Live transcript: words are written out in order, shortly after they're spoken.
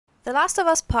The Last of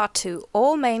Us Part 2,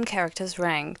 all main characters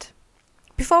ranked.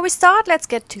 Before we start, let's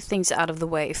get two things out of the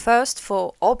way. First,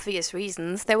 for obvious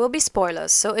reasons, there will be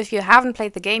spoilers, so if you haven't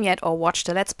played the game yet or watched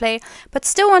a Let's Play, but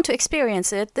still want to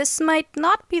experience it, this might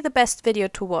not be the best video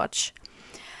to watch.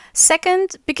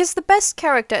 Second, because the best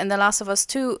character in The Last of Us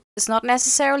 2 is not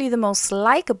necessarily the most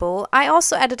likable, I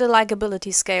also added a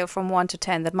likability scale from 1 to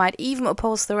 10 that might even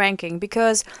oppose the ranking,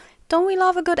 because don't we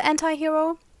love a good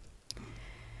anti-hero?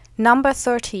 Number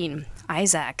 13,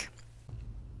 Isaac.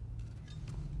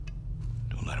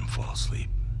 Don't let him fall asleep.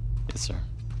 Yes, sir.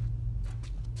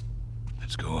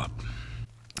 Let's go up.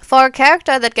 For a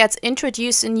character that gets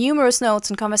introduced in numerous notes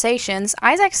and conversations,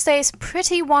 Isaac stays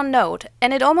pretty one note,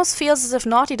 and it almost feels as if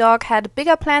Naughty Dog had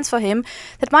bigger plans for him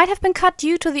that might have been cut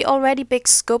due to the already big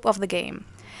scope of the game.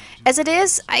 As it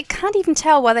is, I can't even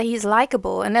tell whether he's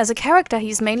likable, and as a character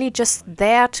he's mainly just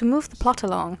there to move the plot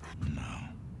along. No.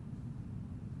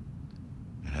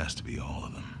 It has to be all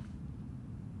of them.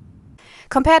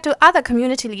 Compared to other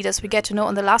community leaders we get to know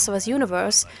in the Last of Us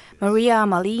universe, Maria,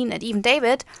 Marlene, and even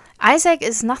David, Isaac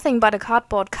is nothing but a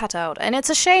cardboard cutout, and it's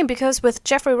a shame because with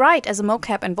Jeffrey Wright as a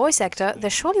mocap and voice actor, there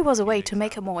surely was a way to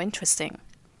make him more interesting.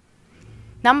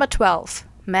 Number 12,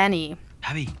 Manny.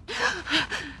 Abby.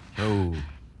 Oh.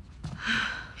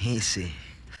 Easy.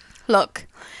 Look,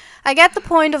 I get the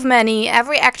point of Manny.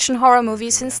 Every action horror movie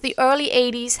since the early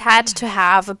 80s had to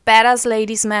have a badass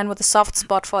ladies man with a soft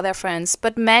spot for their friends,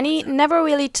 but Manny never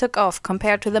really took off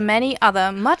compared to the many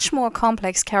other, much more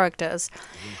complex characters.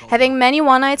 Having many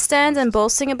one-night stands and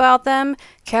boasting about them,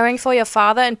 caring for your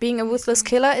father and being a ruthless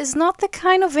killer is not the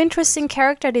kind of interesting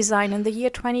character design in the year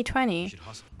 2020.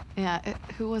 Yeah,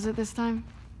 who was it this time?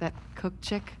 That cook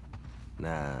chick?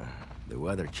 Nah, the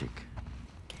weather chick.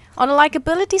 On a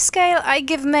likability scale, I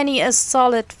give Manny a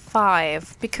solid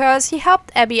 5, because he helped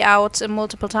Abby out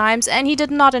multiple times and he did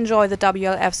not enjoy the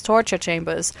WLF's torture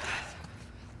chambers.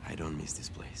 I don't miss this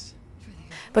place.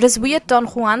 But his weird Don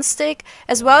Juan stick,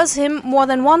 as well as him more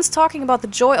than once talking about the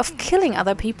joy of killing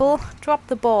other people, dropped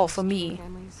the ball for me.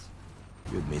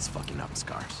 You'd miss fucking up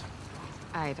scars.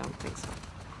 I don't think so.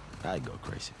 I'd go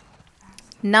crazy.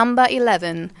 Number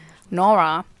 11,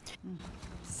 Nora.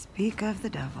 Speak of the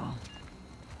devil.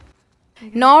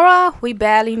 Nora, we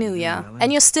barely knew ya,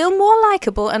 and you're still more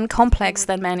likable and complex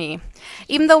than Manny.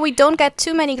 Even though we don't get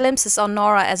too many glimpses on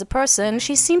Nora as a person,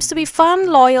 she seems to be fun,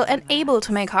 loyal, and able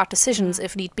to make hard decisions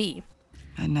if need be.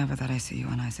 I never thought I'd see you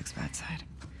on Isaac's bad side.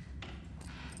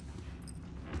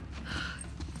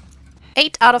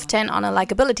 8 out of 10 on a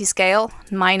likability scale,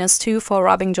 -2 for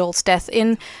rubbing Joel's death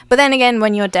in, but then again,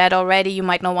 when you're dead already, you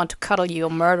might not want to cuddle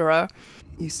your murderer.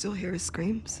 You still hear his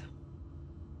screams?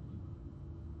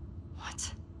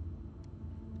 What?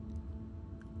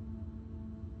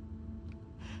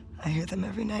 I hear them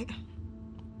every night.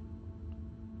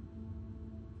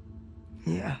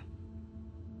 Yeah.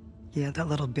 Yeah, that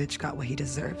little bitch got what he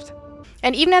deserved.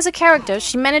 And even as a character,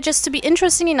 she manages to be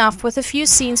interesting enough with the few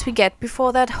scenes we get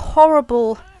before that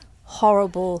horrible,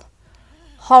 horrible,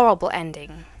 horrible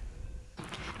ending.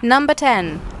 Number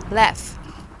 10, Lev.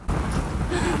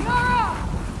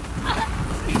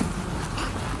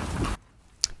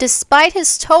 Despite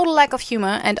his total lack of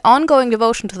humor and ongoing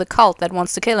devotion to the cult that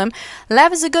wants to kill him,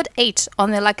 Lev is a good 8 on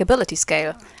the likability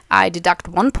scale. I deduct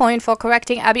 1 point for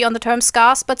correcting Abby on the term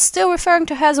scars, but still referring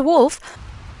to her as a wolf.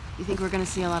 You think we're gonna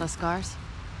see a lot of scars?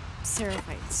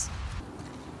 Seraphites.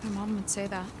 My mom would say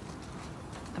that.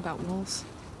 About wolves.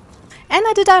 And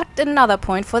I deduct another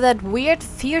point for that weird,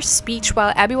 fierce speech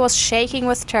while Abby was shaking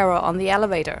with terror on the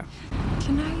elevator.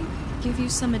 Can I give you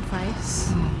some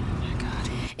advice?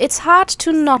 It's hard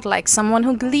to not like someone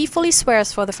who gleefully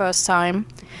swears for the first time,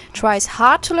 tries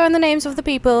hard to learn the names of the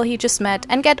people he just met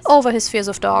and get over his fears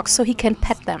of dogs so he can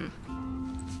pet them.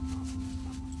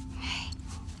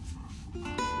 You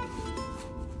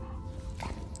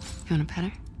wanna pet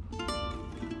her?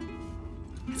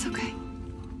 It's okay.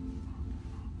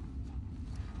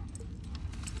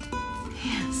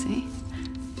 Yeah, see?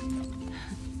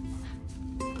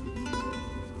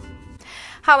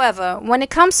 However, when it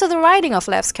comes to the writing of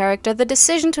Lev's character, the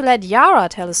decision to let Yara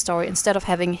tell a story instead of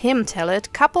having him tell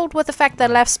it, coupled with the fact that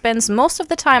Lev spends most of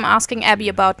the time asking Abby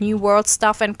about New World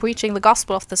stuff and preaching the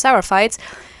gospel of the Seraphites,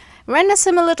 renders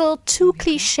him a little too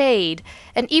cliched,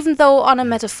 and even though on a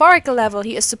metaphorical level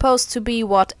he is supposed to be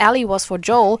what Ellie was for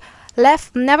Joel,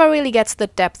 Lev never really gets the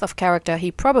depth of character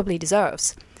he probably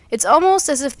deserves. It's almost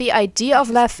as if the idea of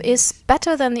Lev is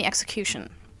better than the execution.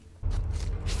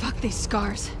 Fuck these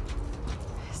scars.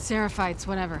 Seraphites,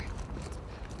 whatever.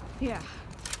 Yeah.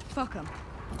 Fuck them.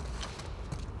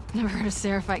 Never heard a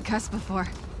Seraphite cuss before.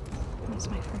 It was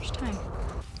my first time.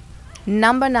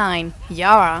 Number 9.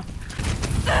 Yara.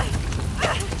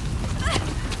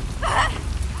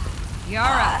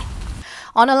 Yara!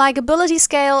 On a likability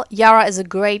scale, Yara is a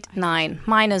great 9,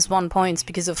 -1 points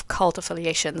because of cult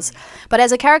affiliations. But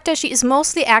as a character, she is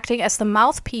mostly acting as the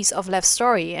mouthpiece of Lev's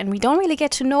story, and we don't really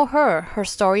get to know her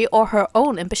story, or her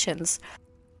own ambitions.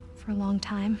 For a long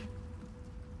time,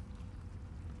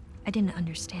 I didn't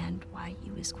understand why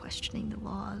he was questioning the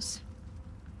laws.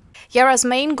 Yara's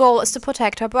main goal is to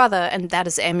protect her brother, and that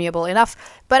is amiable enough,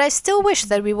 but I still wish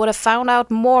that we would have found out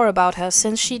more about her,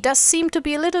 since she does seem to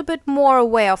be a little bit more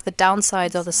aware of the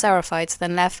downsides of the Seraphites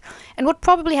than Lev, and would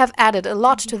probably have added a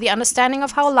lot to the understanding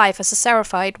of how life as a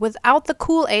Seraphite without the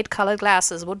cool 8-colored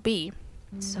glasses would be.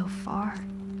 So far.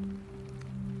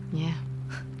 Yeah.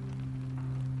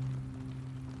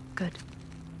 Good.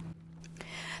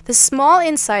 The small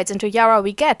insights into Yara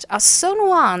we get are so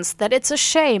nuanced that it's a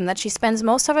shame that she spends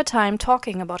most of her time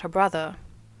talking about her brother.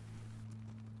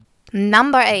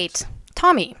 Number 8.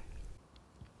 Tommy.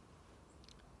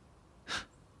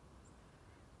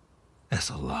 That's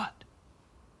a lot.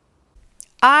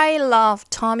 I love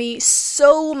Tommy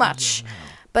so much,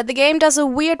 but the game does a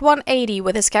weird 180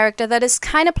 with his character that is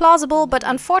kinda plausible, but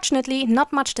unfortunately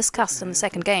not much discussed in the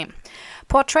second game.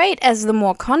 Portrayed as the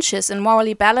more conscious and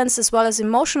morally balanced as well as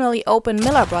emotionally open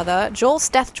Miller brother, Joel's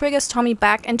death triggers Tommy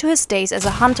back into his days as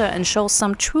a hunter and shows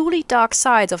some truly dark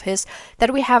sides of his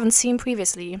that we haven't seen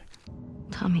previously.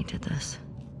 Tommy did this.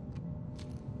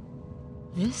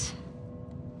 This?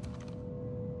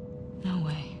 No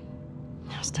way.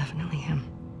 That was definitely him.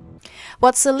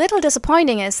 What's a little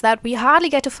disappointing is that we hardly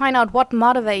get to find out what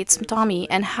motivates Tommy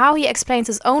and how he explains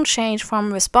his own change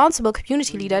from responsible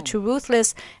community leader to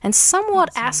ruthless and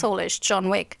somewhat asshole-ish John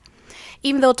Wick.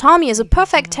 Even though Tommy is a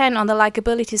perfect 10 on the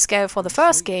likability scale for the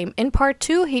first game, in part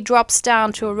 2 he drops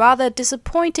down to a rather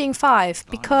disappointing 5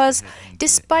 because,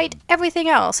 despite everything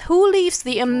else, who leaves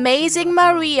the amazing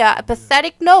Maria a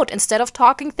pathetic note instead of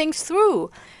talking things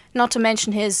through? Not to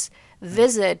mention his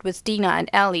visit with Dina and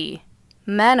Ellie.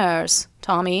 Manners,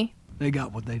 Tommy. They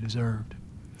got what they deserved.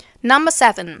 Number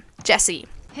 7. Jesse.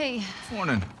 Hey,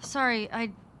 Morning. sorry,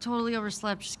 I totally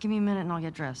overslept. Just give me a minute and I'll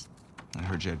get dressed. I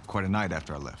heard you had quite a night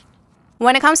after I left.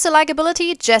 When it comes to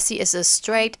likability, Jesse is a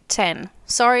straight 10.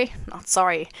 Sorry, not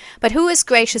sorry. But who is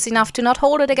gracious enough to not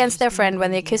hold it against their friend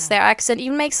when they kiss their ex and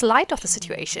even makes light of the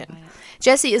situation?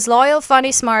 Jesse is loyal,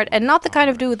 funny, smart, and not the kind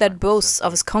of dude that boasts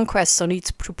of his conquests or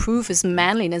needs to prove his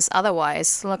manliness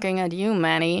otherwise. Looking at you,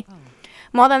 Manny.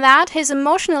 More than that, his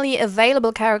emotionally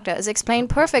available character is explained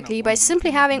perfectly by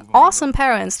simply having awesome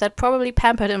parents that probably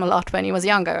pampered him a lot when he was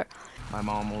younger. My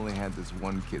mom only had this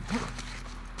one kid,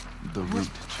 the root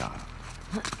child.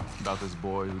 About this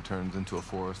boy who turns into a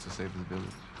forest to save his village.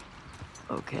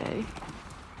 Okay.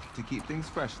 To keep things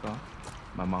fresh, though,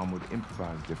 my mom would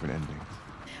improvise different endings.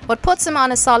 What puts him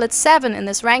on a solid 7 in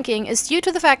this ranking is due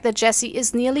to the fact that Jesse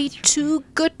is nearly too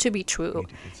good to be true.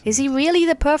 Is he really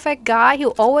the perfect guy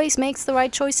who always makes the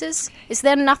right choices? Is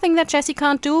there nothing that Jesse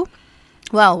can't do?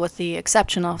 Well, with the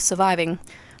exception of surviving.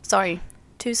 Sorry,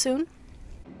 too soon?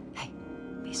 Hey,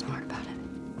 be smart about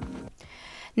it.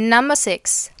 Number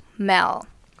 6. Mel.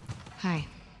 Hi.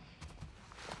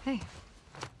 Hey.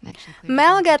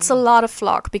 Mel gets a lot of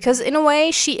flack because in a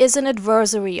way she is an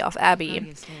adversary of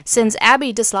Abby. Since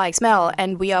Abby dislikes Mel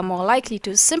and we are more likely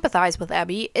to sympathize with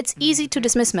Abby, it's easy to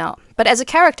dismiss Mel. But as a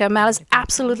character, Mel is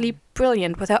absolutely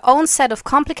brilliant with her own set of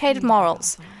complicated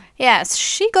morals. Yes,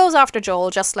 she goes after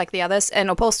Joel just like the others, and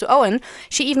opposed to Owen,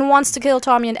 she even wants to kill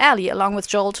Tommy and Ellie along with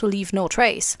Joel to leave no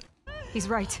trace. He's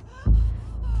right.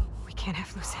 We can't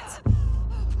have loose ends.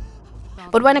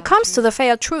 But when it comes to the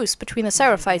failed truce between the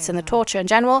Seraphites and the torture in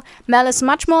general, Mel is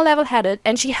much more level-headed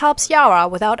and she helps Yara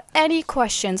without any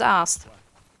questions asked.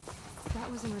 That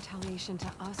was in retaliation to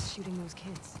us shooting those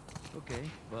kids. Okay,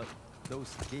 but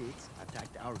those kids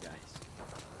attacked our guys.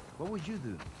 What would you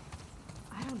do?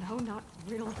 I don't know, not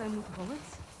riddle them with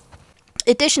bullets?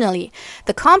 Additionally,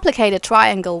 the complicated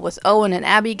triangle with Owen and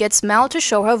Abby gets Mel to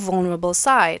show her vulnerable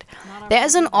side. There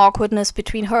is an awkwardness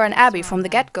between her and Abby from the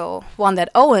get-go, one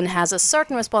that Owen has a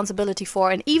certain responsibility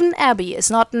for, and even Abby is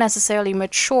not necessarily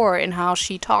mature in how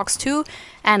she talks to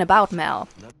and about Mel.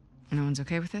 No one's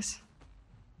okay with this?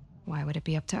 Why would it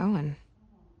be up to Owen?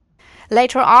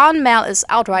 Later on, Mel is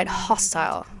outright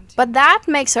hostile. But that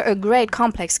makes her a great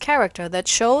complex character that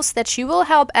shows that she will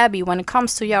help Abby when it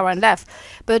comes to Yara and Lev,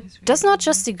 but does not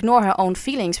just ignore her own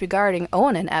feelings regarding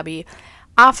Owen and Abby.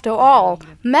 After all,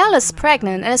 Mel is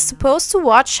pregnant and is supposed to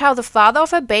watch how the father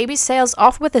of her baby sails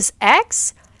off with his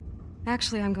ex?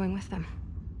 Actually, I'm going with them.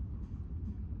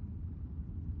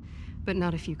 But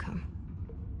not if you come.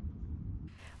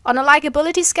 On a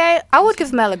likability scale, I would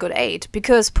give Mel a good 8,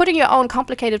 because putting your own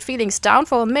complicated feelings down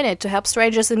for a minute to help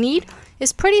strangers in need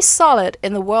is pretty solid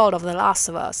in the world of The Last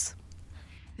of Us.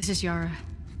 This is Yara.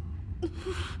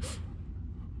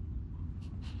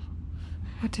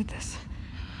 What did this?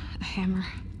 A hammer.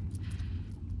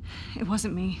 It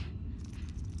wasn't me.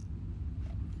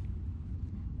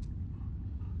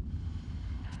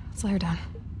 Let's lay her down.